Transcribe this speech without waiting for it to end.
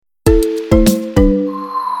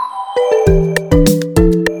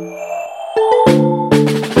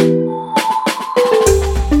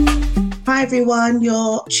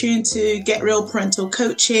tuned to Get Real Parental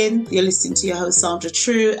Coaching. You're listening to your host, Sandra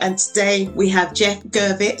True, and today we have Geoff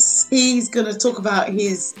Girvitz. He's going to talk about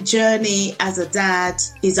his journey as a dad,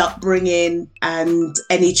 his upbringing, and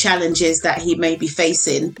any challenges that he may be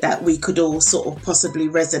facing that we could all sort of possibly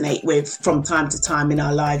resonate with from time to time in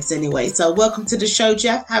our lives anyway. So welcome to the show,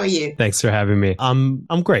 Geoff. How are you? Thanks for having me. I'm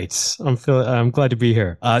great. I'm glad to be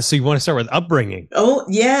here. So you want to start with upbringing? Oh,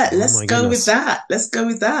 yeah. Let's go with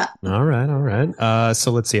that. All right.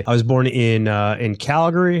 So let's see. I was born in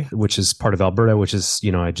Calgary, which is part of Alberta, which is,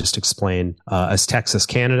 I just explained, as Texas,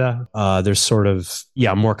 Canada. There's sort of,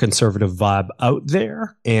 more conservative vibe out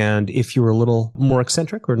there. And if you were a little more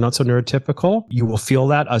eccentric or not so neurotypical, you will feel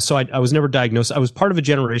that. So I was never diagnosed. I was part of a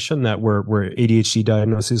generation that where ADHD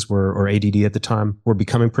diagnoses or ADD at the time were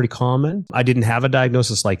becoming pretty common. I didn't have a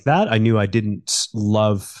diagnosis like that. I knew I didn't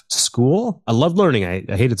love school. I loved learning.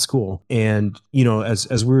 I hated school. And,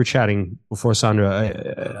 as we were chatting before,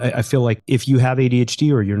 Sandra, I feel like if you have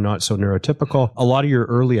ADHD or you're not so neurotypical, a lot of your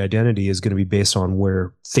early identity is going to be based on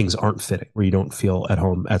where things aren't fitting, where you don't feel at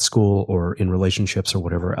home at school or in relationships or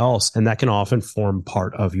whatever else. And that can often form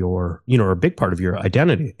part of your, or a big part of your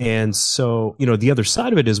identity. And so, the other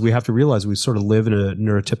side of it is we have to realize we sort of live in a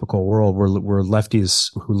neurotypical world. We're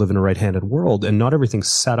lefties who live in a right-handed world, and not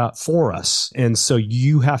everything's set up for us. And so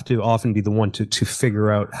you have to often be the one to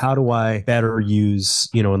figure out, how do I better use,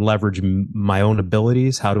 and leverage my own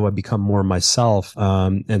abilities? How do I become more myself?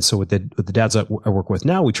 And so with the dads I work with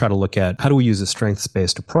now, we try to look at how do we use a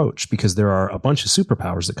strengths-based approach, because there are a bunch of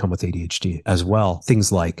superpowers that come with ADHD as well.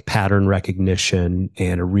 Things like pattern recognition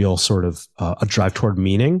and a real sort of a drive toward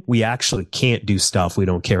meaning. We actually can't do stuff we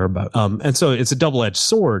don't care about. And so it's a double-edged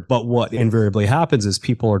sword, but what invariably happens is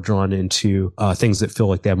people are drawn into things that feel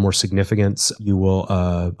like they have more significance. You will,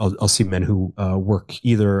 I'll see men who work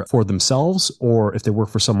either for themselves, or if they work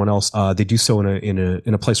for someone else, they do so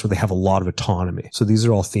in a place where they have a lot of autonomy. So these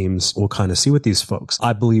are all themes we'll kind of see with these folks.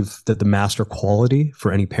 I believe that the master quality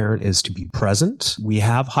for any parent is to be present. We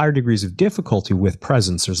have higher degrees of difficulty with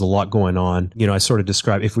presence. There's a lot going on. I sort of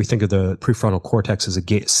describe, if we think of the prefrontal cortex as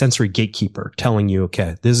a sensory gatekeeper telling you,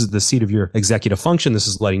 okay, this is the seat of your executive function. This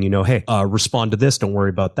is letting you know, hey, respond to this. Don't worry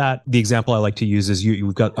about that. The example I like to use is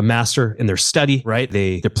you've got a master in their study, right?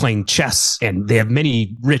 They're playing chess and they have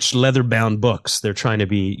many rich leather-bound books. They're trying to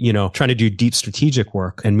be, trying to do deep strategic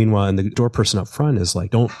work. And meanwhile, and the door person up front is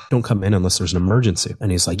like, don't come in unless there's an emergency.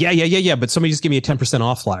 And he's like, yeah. But somebody just give me a 10%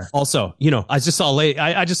 off flyer. Also, I just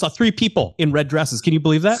saw 3 people in red dresses. Can you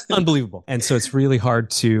believe that? Unbelievable. And so it's really hard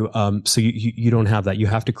to, so you don't have that. You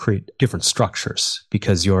have to create different structures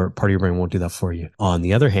because your part of your brain won't do that for you. On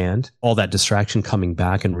the other hand, all that distraction coming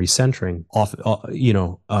back and recentering off,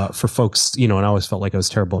 for folks, and I always felt like I was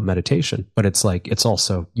terrible at meditation, but it's like,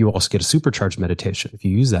 you also get a supercharged meditation if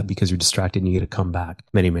you use that, because you're distracted and you get to come back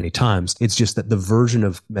many, many times. It's just that the version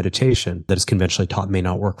of meditation that is conventionally taught may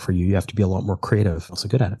not work for you. You have to be a lot more creative, also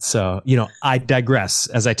good at it. So, I digress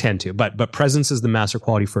as I tend to, but presence is the master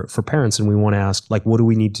quality for parents. And we want to ask, like, what do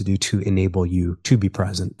we need to do to enable you to be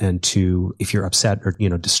present and to, if you're upset or,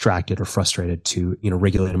 distracted or frustrated, to,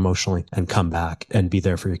 regulate emotionally and come back and be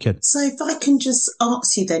there for your kid. So if I can just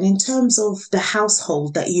ask you then, in terms of the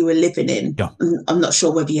household that you were living in, yeah. I'm not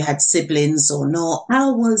sure whether you had siblings or not.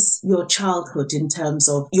 How was your childhood in terms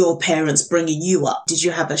of your parents bringing you up? Did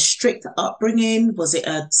you have a strict upbringing? Was it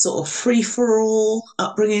a sort of free-for-all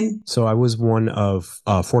upbringing? So I was one of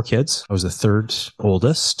 4 kids. I was the third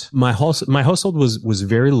oldest. My household was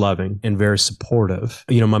very loving and very supportive.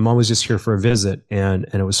 My mom was just here for a visit, and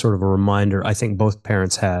it was sort of a reminder. I think both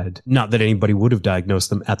parents had, not that anybody would have diagnosed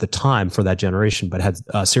them at the time for that generation, but had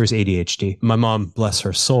serious ADHD. My mom, bless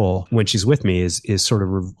her soul, when she's with me is sort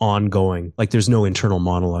of ongoing. Like, there's no internal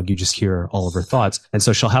monologue. You just hear all of her thoughts. And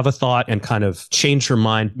so she'll have a thought and kind of change her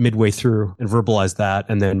mind midway through and verbalize that,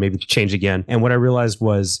 and then maybe change again. And what I realized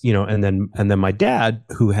was, and then my dad,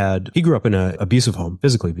 he grew up in an abusive home,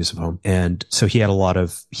 physically abusive home. And so he had a lot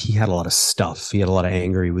of stuff. He had a lot of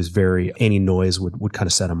anger. He was any noise would kind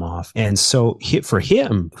of set him off. And so for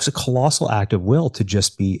him, it was a colossal act of will to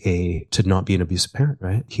not be an abusive parent,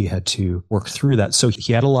 right? He had to work through that. So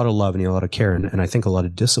he had a lot of love and he had a lot of care and I think a lot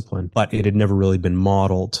of discipline, but it had never really been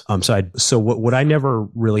modeled. So what I never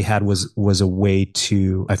really had was a way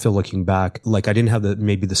to, I feel looking back, like I didn't have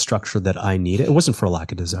maybe the structure that I needed. It wasn't for a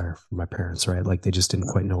lack of desire from my parents, right? Like they just didn't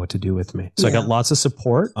quite know what to do with me. So I got lots of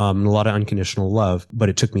support, and a lot of unconditional love, but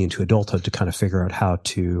it took me into adulthood to kind of figure out how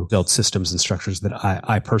to build systems and structures that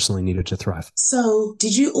I personally needed to thrive. So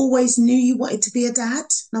did you always knew you wanted to be a dad,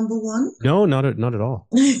 number one? No, not at all.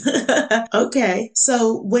 Okay.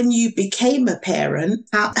 So when you became a parent,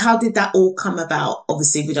 how did that all come about?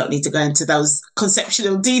 Obviously, we don't need to go into those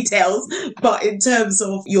conceptual details, but in terms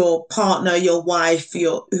of your partner, your wife,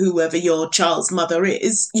 your whoever your child's mother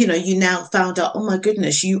is, you know, you now found out, oh my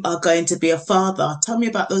goodness, you are going to be a father. Tell me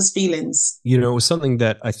about those feelings. You know, it was something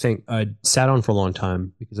that I think I sat on for a long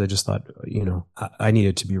time because I just thought, you know, I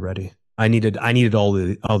needed to be ready. I needed all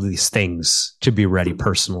these things to be ready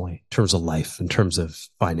personally, in terms of life, in terms of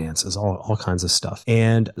finances, all kinds of stuff.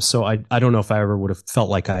 And so I don't know if I ever would have felt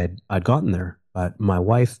like I'd gotten there. But my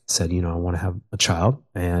wife said, you know, I want to have a child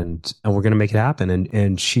and we're going to make it happen.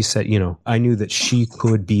 And she said, you know, I knew that she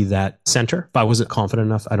could be that center. But I wasn't confident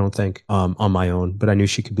enough, I don't think, on my own, but I knew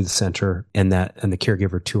she could be the center and the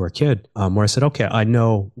caregiver to our kid, where I said, okay, I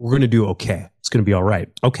know we're going to do okay. It's going to be all right.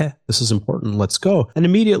 Okay, this is important. Let's go. And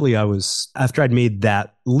immediately after I'd made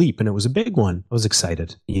that leap, and it was a big one, I was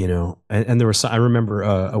excited, you know, and there was, I remember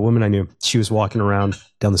a woman I knew, she was walking around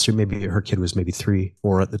down the street, maybe her kid was maybe 3,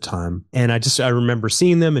 4 at the time. And I remember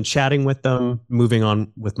seeing them and chatting with them, moving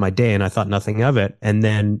on with my day. And I thought nothing of it. And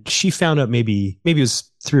then she found out maybe it was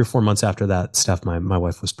 3 or 4 months after that stuff, my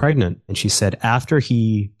wife was pregnant. And she said, after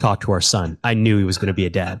he talked to our son, I knew he was going to be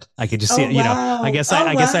a dad. I could just see it, you know, I guess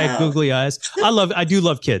I had googly eyes. I do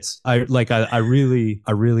love kids. I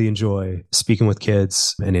really enjoy speaking with kids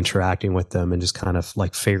and interacting with them and just kind of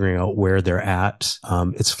like figuring out where they're at.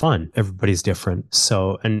 It's fun. Everybody's different.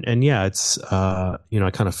 So, and yeah, it's, you know,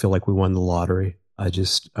 I kind of feel like we won the lottery. I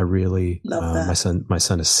really love that. My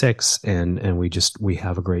son is 6 and we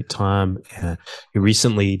have a great time. And he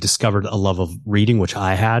recently discovered a love of reading, which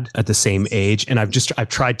I had at the same age. And I've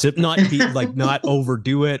tried to not be like, not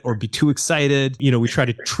overdo it or be too excited. You know, we try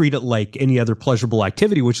to treat it like any other pleasurable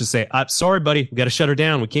activity, which is say, I'm sorry, buddy, we got to shut her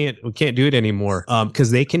down. We can't do it anymore.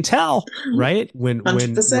 Cause they can tell, right? When,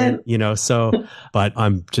 you know, so, but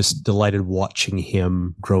I'm just delighted watching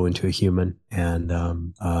him grow into a human. And,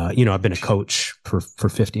 you know, I've been a coach for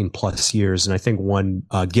 15 plus years. And I think one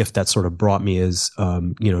gift that sort of brought me is,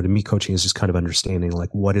 you know, to me, coaching is just kind of understanding like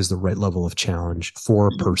what is the right level of challenge for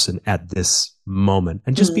a person at this moment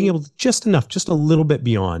and just being able to just a little bit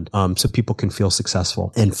beyond, so people can feel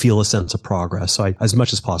successful and feel a sense of progress. So as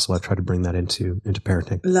much as possible, I've tried to bring that into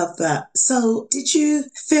parenting. Love that. So did you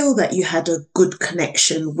feel that you had a good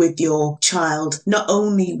connection with your child, not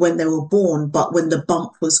only when they were born, but when the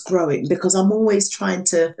bump was growing? Because I'm always trying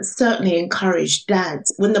to certainly encourage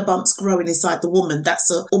dads, when the bump's growing inside the woman,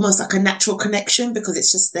 that's almost like a natural connection because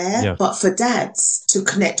it's just there. Yeah. But for dads to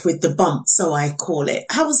connect with the bump, so I call it.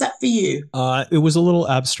 How was that for you? It was a little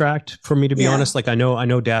abstract for me, to be honest. Like I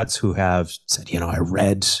know dads who have said, you know, I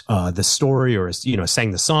read the story or, you know,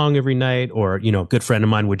 sang the song every night, or, you know, a good friend of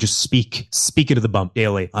mine would just speak into the bump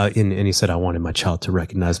daily. And he said, I wanted my child to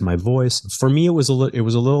recognize my voice. For me, it was a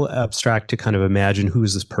little abstract to kind of imagine who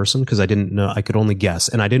is this person, because I didn't know, I could only guess.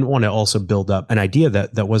 And I didn't want to also build up an idea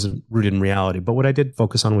that wasn't rooted in reality. But what I did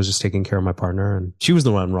focus on was just taking care of my partner, and she was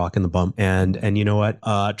the one rocking the bump. And you know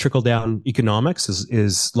what? Trickle down economics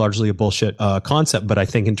is largely a bullshit concept, but I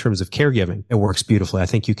think in terms of caregiving, it works beautifully. I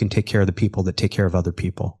think you can take care of the people that take care of other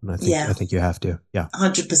people. And I think you have to. Yeah.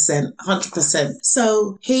 100%.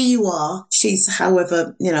 So here you are. She's,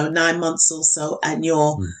 however, you know, 9 months or so, and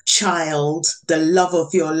your child, the love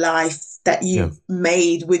of your life that you've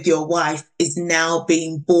made with your wife, is now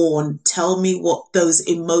being born. Tell me what those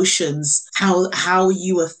emotions, how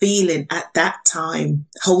you were feeling at that time,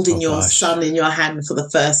 holding your son in your hand for the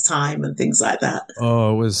first time and things like that.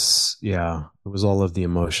 Oh, it was all of the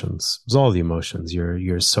emotions. It was all the emotions.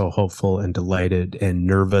 You're so hopeful and delighted and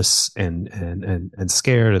nervous and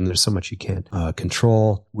scared, and there's so much you can't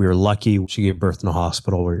control. We were lucky. She gave birth in a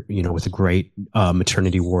hospital where, you know, with a great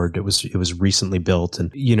maternity ward. It was recently built,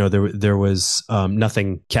 and you know there was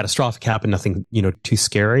nothing catastrophic happened, nothing, you know, too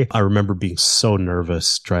scary. I remember being so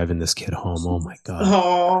nervous driving this kid home. Oh my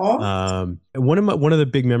God. One of the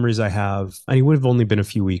big memories I have, and he would have only been a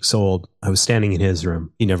few weeks old. I was standing in his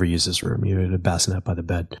room. He never used his room. He had a bassinet by the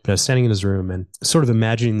bed. But I was standing in his room and sort of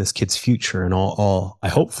imagining this kid's future and all I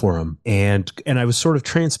hope for him. And I was sort of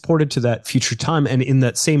transported to that future time. And in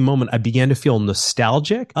that same moment, I began to feel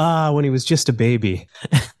nostalgic. When he was just a baby.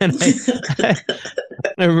 And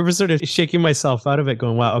I remember sort of shaking myself out of it,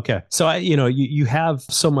 going, wow, okay. So you have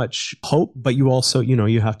so much hope, but you also, you know,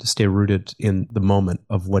 you have to stay rooted in the moment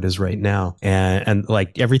of what is right now. And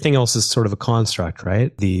like everything else is sort of a construct,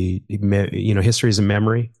 right? History is a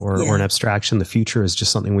memory or an abstraction. The future is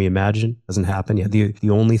just something we imagine. Doesn't happen yet. The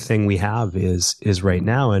only thing we have is right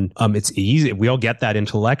now. And it's easy. We all get that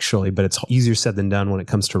intellectually, but it's easier said than done when it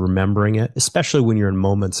comes to remembering it, especially when you're in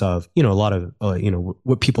moments of, you know, a lot of,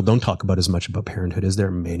 what people don't talk about as much about parenthood is there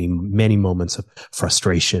are many, many moments of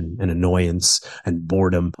frustration and annoyance and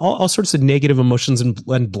boredom, all sorts of negative emotions and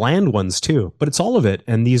bland ones too. But it's all of it.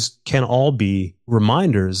 And these can all be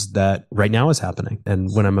reminders that right now is happening. And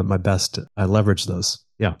when I'm at my best, I leverage those.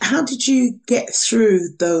 Yeah. How did you get through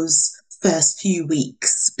those first few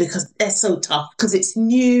weeks? Because they're so tough, because it's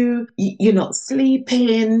new, you're not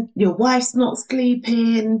sleeping, your wife's not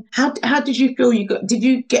sleeping. How did you feel? Did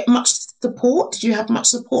you get much support? Did you have much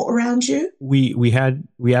support around you? We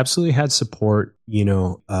absolutely had support,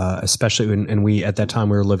 especially when we, at that time,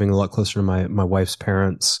 we were living a lot closer to my wife's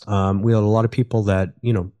parents. We had a lot of people that,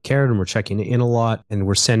 cared and were checking in a lot, and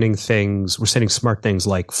we're sending smart things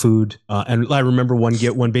like food. And I remember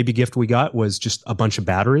one baby gift we got was just a bunch of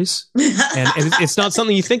batteries. And it's not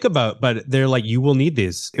something you think about, but they're like, you will need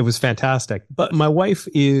these. It was fantastic. But my wife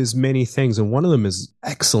is many things, and one of them is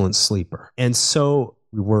excellent sleeper. And so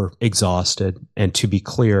we were exhausted. And to be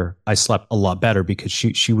clear, I slept a lot better because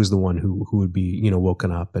she was the one who would be,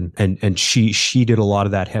 woken up, and she did a lot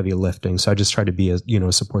of that heavy lifting. So I just tried to be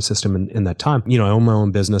a support system in that time. I own my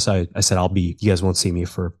own business. I said, you guys won't see me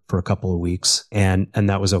for a couple of weeks. And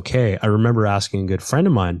that was okay. I remember asking a good friend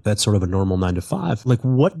of mine, that's sort of a normal 9 to 5, like,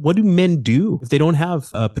 what do men do if they don't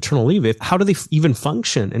have paternal leave? How do they even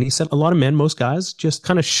function? And he said, a lot of men, most guys just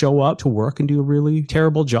kind of show up to work and do a really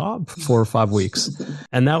terrible job for 4 or 5 weeks.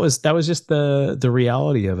 And that was just the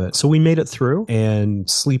reality of it. So we made it through, and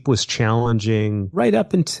sleep was challenging right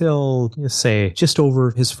up until, say, just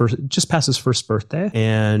past his first birthday.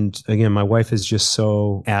 And again, my wife is just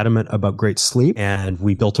so adamant about great sleep, and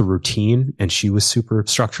we built a routine, and she was super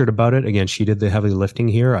structured about it. Again, she did the heavy lifting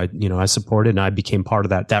here. I supported, and I became part of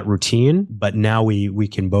that routine. But now we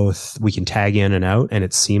can tag in and out, and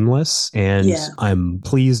it's seamless. And yeah. I'm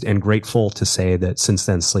pleased and grateful to say that since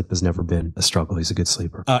then, sleep has never been a struggle. He's a good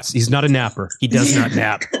sleeper. He's not a napper. He does not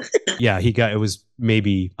nap. Yeah, it was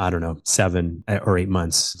maybe, 7 or 8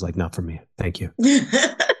 months. It's like, not for me. Thank you.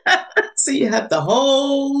 So you have the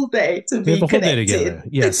whole day to be connected. The whole day together.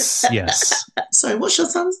 Yes, yes. Sorry, what's your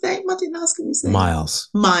son's name? I didn't ask him his name. Miles.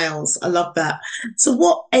 Miles. I love that. So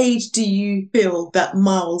what age do you feel that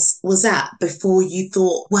Miles was at before you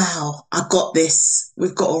thought, wow, I got this.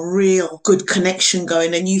 We've got a real good connection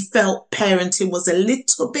going, and you felt parenting was a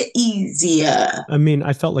little bit easier? I mean,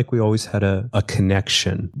 I felt like we always had a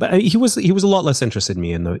connection, but he was a lot less interested in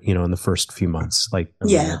me in the first few months. Like,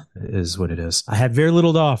 yeah, is what it is. I had very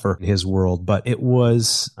little to offer in his world, but it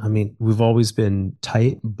was, we've always been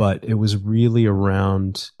tight, but it was really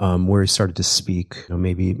around where he started to speak,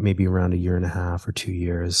 maybe around 1.5 or 2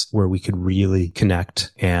 years, where we could really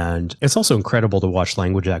connect. And it's also incredible to watch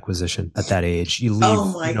language acquisition at that age. You leave,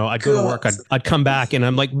 I'd go to work, I'd come back, and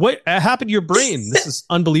I'm like, what happened to your brain? This is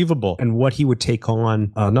unbelievable. And what he would take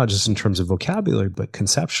on, not just in terms of vocabulary, but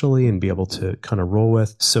conceptually, and be able to kind of roll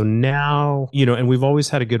with. So now, and we've always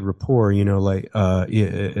had a good rapport,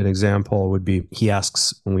 an example would be, he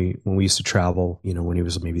asks when we used to travel, when he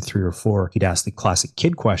was maybe 3 or 4, he'd ask the classic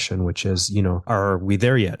kid question, which is, are we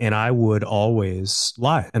there yet? And I would always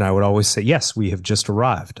lie. And I would always say, yes, we have just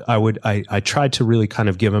arrived. I tried to really kind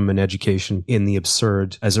of give him an education in the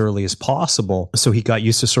absurd as early as possible. So he got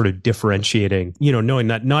used to sort of differentiating, knowing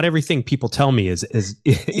that not everything people tell me is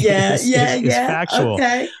factual.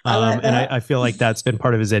 Okay. I like that. And I feel like that's been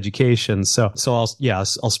part of his education. So I'll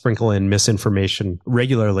sprinkle in misinformation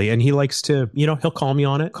regularly. And he likes to, he'll call me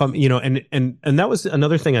on it, and that was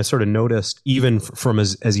another thing I sort of noticed, even from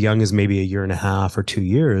as young as maybe 1.5 or 2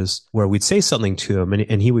 years, where we'd say something to him,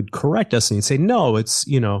 and he would correct us, and he'd say, no, it's,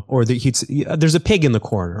 or he'd say, there's a pig in the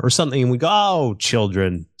corner or something. And we go, oh,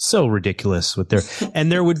 children, so ridiculous with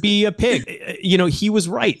and there would be a pig. He was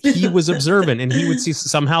right. He was observant, and he would see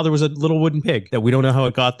somehow there was a little wooden pig that we don't know how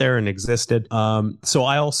it got there and existed. So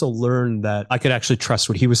I also learned that I could actually trust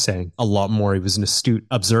what he was saying a lot more. He was an astute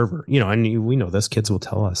observer, and we know this, kids will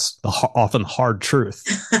tell us the often hard truth.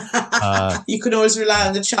 You can always rely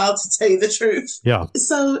on the child to tell you the truth. Yeah.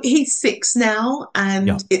 So he's 6 now,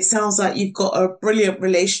 and It sounds like you've got a brilliant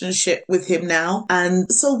relationship with him now.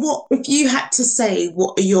 And so what, if you had to say,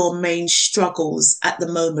 what are your main struggles at the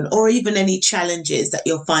moment, or even any challenges that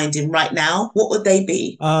you're finding right now, what would they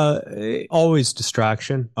be? Always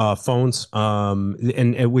distraction, phones,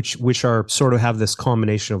 and which are sort of have this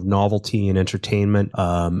combination of novelty and entertainment,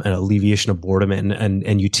 and alleviation of boredom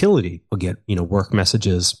and utility. We'll get, work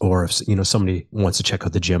messages or or if, somebody wants to check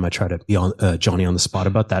out the gym, I try to be on Johnny on the spot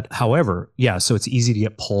about that. However, yeah, so it's easy to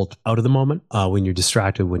get pulled out of the moment when you're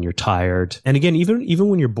distracted, when you're tired. And again, even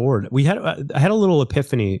when you're bored, I had a little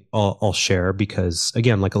epiphany I'll share, because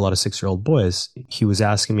again, like a lot of 6-year-old boys, he was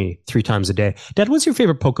asking me 3 times a day, Dad, what's your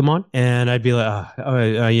favorite Pokemon? And I'd be like,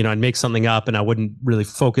 I'd make something up and I wouldn't really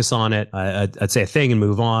focus on it. I'd say a thing and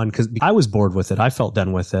move on because I was bored with it. I felt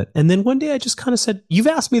done with it. And then one day I just kind of said, you've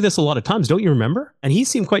asked me this a lot of times, don't you remember? And he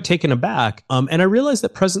seemed quite taken aback. And I realized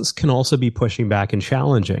that presence can also be pushing back and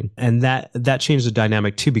challenging. And that changed the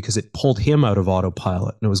dynamic too, because it pulled him out of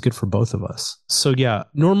autopilot and it was good for both of us. So yeah,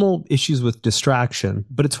 normal issues with distraction,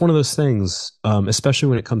 but it's one of those things, especially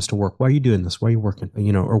when it comes to work. Why are you doing this? Why are you working?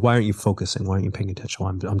 Or why aren't you focusing? Why aren't you paying attention?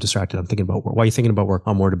 Well, I'm distracted. I'm thinking about work. Why are you thinking about work?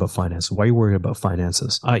 I'm worried about finances. Why are you worried about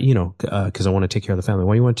finances? Because I want to take care of the family.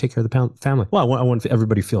 Why do you want to take care of the family? Well, I want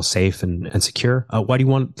everybody to feel safe and secure. Why do you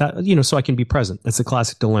want that? So I can be present. It's a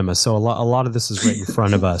classic dilemma. So a lot of this is right in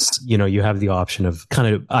front of us. You have the option of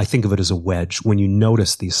I think of it as a wedge when you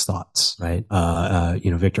notice these thoughts, right?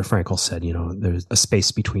 Viktor Frankl said, there's a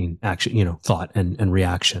space between action, thought and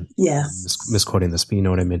reaction. Yeah. Misquoting this, but you know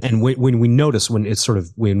what I mean? And when we notice, when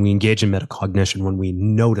we engage in metacognition, when we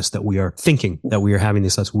notice that we are thinking, that we are having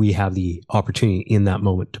these thoughts, we have the opportunity in that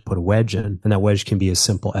moment to put a wedge in. And that wedge can be as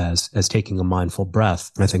simple as taking a mindful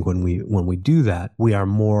breath. And I think when we do that, we're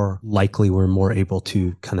more able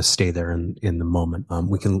to kind of stay there in the moment.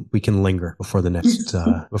 We can linger before the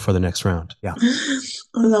next round. Yeah.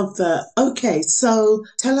 I love that. Okay, so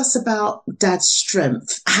tell us about Dad's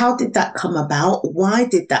strength. How did that come about? Why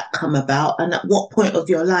did that come about? And at what point of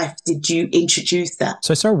your life did you introduce that?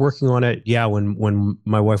 So I started working on it, when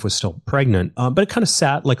my wife was still pregnant. But it kind of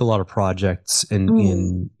sat like a lot of projects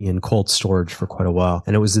in cold storage for quite a while.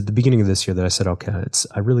 And it was at the beginning of this year that I said, okay,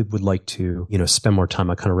 I really would like to, spend more time.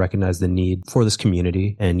 I kind of recognize the need for this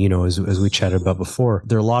community. And, as we chatted about before,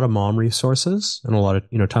 there are a lot of mom resources and a lot of,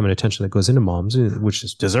 time and attention that goes into moms, which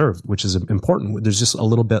is deserved, which is important. There's just a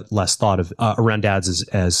little bit less thought of around dads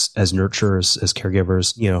as nurturers, as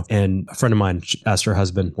caregivers, and a friend of mine asked her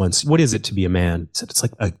husband once, what is it to be a man? He said, it's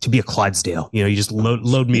like to be a Clydesdale. You just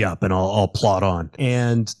load me up and I'll plod on.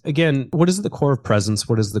 And again, what is the core of presence?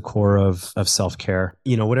 What is the core of self-care?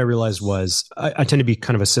 What I realized was I tend to be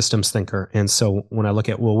kind of a systems thinker. And so when I look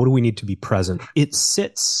at, what do we need to be present? It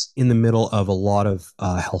sits in the middle of a lot of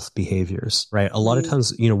health behaviors, right? A lot of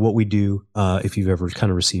times, what we do, if you've ever kind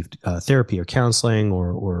of received therapy or counseling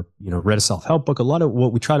or read a self-help book, a lot of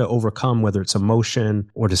what we try to overcome, whether it's emotion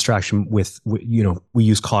or distraction with we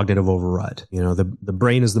use cognitive override. The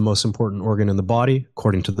brain is the most important organ in the body,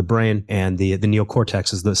 according to the brain, and the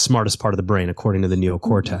neocortex is the smartest part of the brain, according to the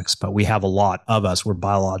neocortex. But we have a lot of us. We're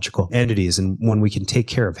biological entities. And when we can take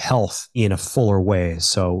care of health in a fuller way,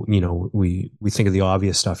 so, we think of the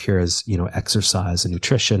obvious stuff here as, exercise and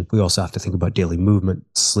nutrition. We also have to think about daily movement,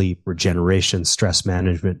 sleep, regeneration, stress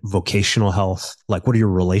management, vocational health. Like, what are your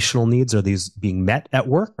relational needs? Are these being met at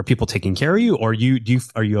work? Are people taking care of you? Or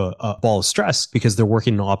are you a ball of stress because they're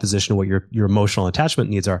working in opposition to what your emotional attachment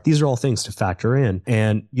needs are? These are all things to factor in.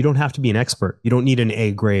 And you don't have to be an expert. You don't need an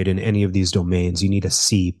A grade in any of these domains. You need a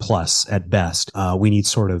C+ at best. We need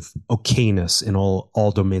sort of okayness in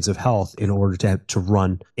all domains of health in order to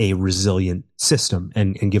run a resilient system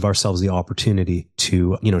and give ourselves the opportunity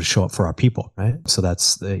to, show up for our people, right? So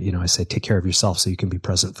that's, I say, take care of yourself so you can be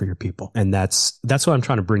present for your people. And that's what I'm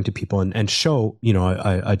trying to bring to people and show,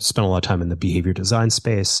 I spent a lot of time in the behavior design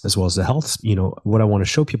space as well as the health. What I want to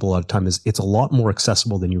show people a lot of time is it's a lot more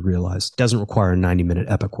accessible than you realize. It doesn't require a 90-minute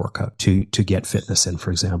epic workout to get fitness in,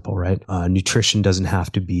 for example, right? Nutrition doesn't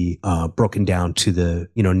have to be broken down to the,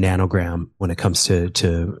 nanogram when it comes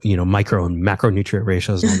to micro and macronutrient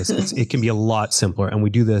ratios and all this. It can be a lot simpler. And we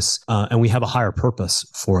do this and we have a higher purpose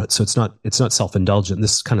for it. So it's not self-indulgent.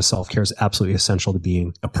 This kind of self-care is absolutely essential to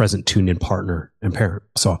being a present, tuned in partner and parent.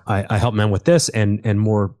 So I help men with this and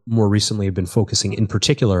more recently have been focusing in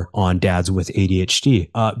particular on dads with ADHD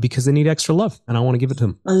because they need extra love and I want to give it to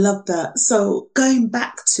them. I love that. So going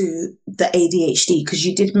back to the ADHD, because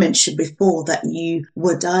you did mention before that you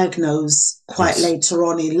were diagnosed quite later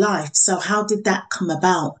on in life. So how did that come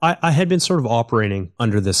about? I had been sort of operating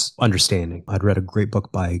under this understanding. I'd read a great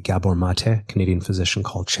book by Gabor Mate, Canadian physician,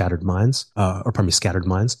 called Scattered Minds.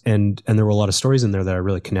 And there were a lot of stories stories in there that I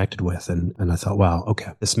really connected with. And I thought, wow,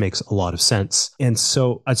 okay, this makes a lot of sense. And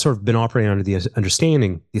so I'd sort of been operating under the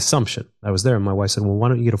understanding, the assumption. I was there and my wife said, well, why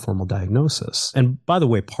don't you get a formal diagnosis? And by the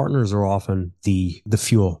way, partners are often the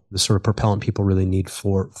fuel, the sort of propellant people really need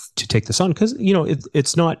to take this on. Because,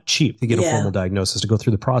 it's not cheap to get a formal diagnosis, to go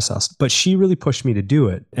through the process. But she really pushed me to do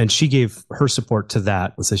it. And she gave her support to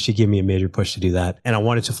that. And so she gave me a major push to do that. And I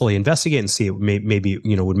wanted to fully investigate and see maybe,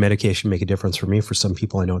 would medication make a difference for me? For some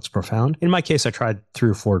people, I know it's profound. In my case, I tried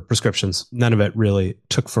 3 or 4 prescriptions. None of it really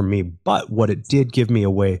took from me. But what it did give me a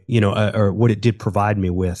way, or what it did provide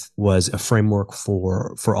me with was a framework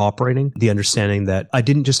for operating, the understanding that I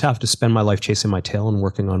didn't just have to spend my life chasing my tail and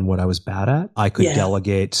working on what I was bad at. I could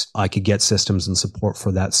delegate, I could get systems and support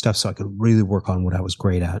for that stuff so I could really work on what I was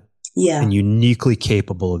great at. Yeah. And uniquely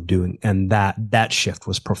capable of doing. And that shift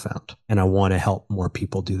was profound. And I want to help more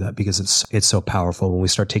people do that because it's so powerful when we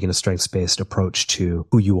start taking a strengths-based approach to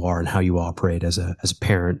who you are and how you operate as a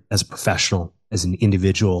parent, as a professional, as an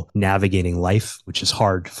individual navigating life, which is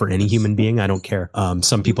hard for any human being. I don't care.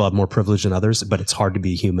 Some people have more privilege than others, but it's hard to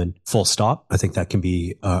be human, full stop. I think that can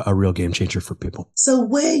be a real game changer for people. So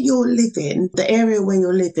where you're living, the area where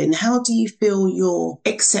you're living, how do you feel you're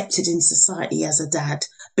accepted in society as a dad?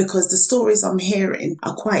 Because the stories I'm hearing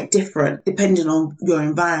are quite different depending on your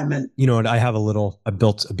environment. I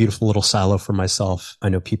built a beautiful little silo for myself. I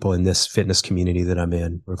know people in this fitness community that I'm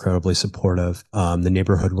in are incredibly supportive. The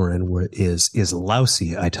neighborhood we're in is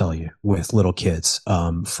lousy, I tell you, with little kids,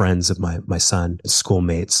 friends of my son,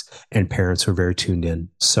 schoolmates, and parents who are very tuned in.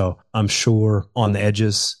 So I'm sure on the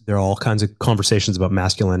edges, there are all kinds of conversations about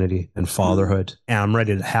masculinity and fatherhood. And I'm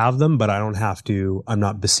ready to have them, but I'm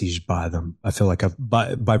not besieged by them. I feel like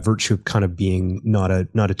by virtue of kind of being not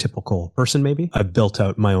a typical person, maybe, I've built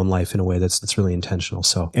out my own life in a way that's really intentional.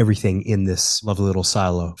 So everything in this lovely little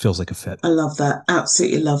silo feels like a fit. I love that.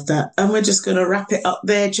 Absolutely love that. And we're just going to wrap it up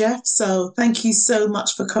there, Geoff. So thank you so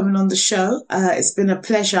much for coming on the show. It's been a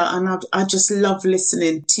pleasure. And I just love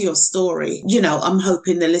listening to your story. I'm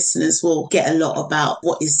hoping the listeners will get a lot about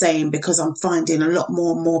what you're saying because I'm finding a lot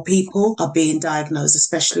more and more people are being diagnosed,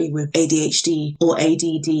 especially with ADHD or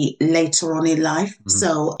ADD later on in life. Mm-hmm.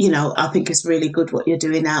 So, I think it's really good what you're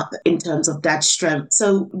doing out in terms of Dad Strength.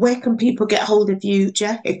 So where can people get hold of you,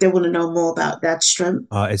 Geoff, if they want to know more about Dad Strength?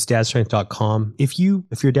 It's dadstrength.com. If you're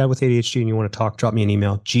a dad with ADHD and you want to talk, drop me an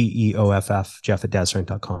email, GEOFF,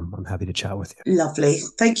 Geoff@dadstrength.com. I'm happy to chat with you. Lovely.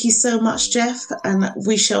 Thank you so much, Geoff, and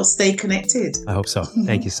we shall stay connected. I hope so.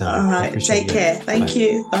 Thank you so much. All right. Take care. Thank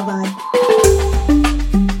you. Bye-bye.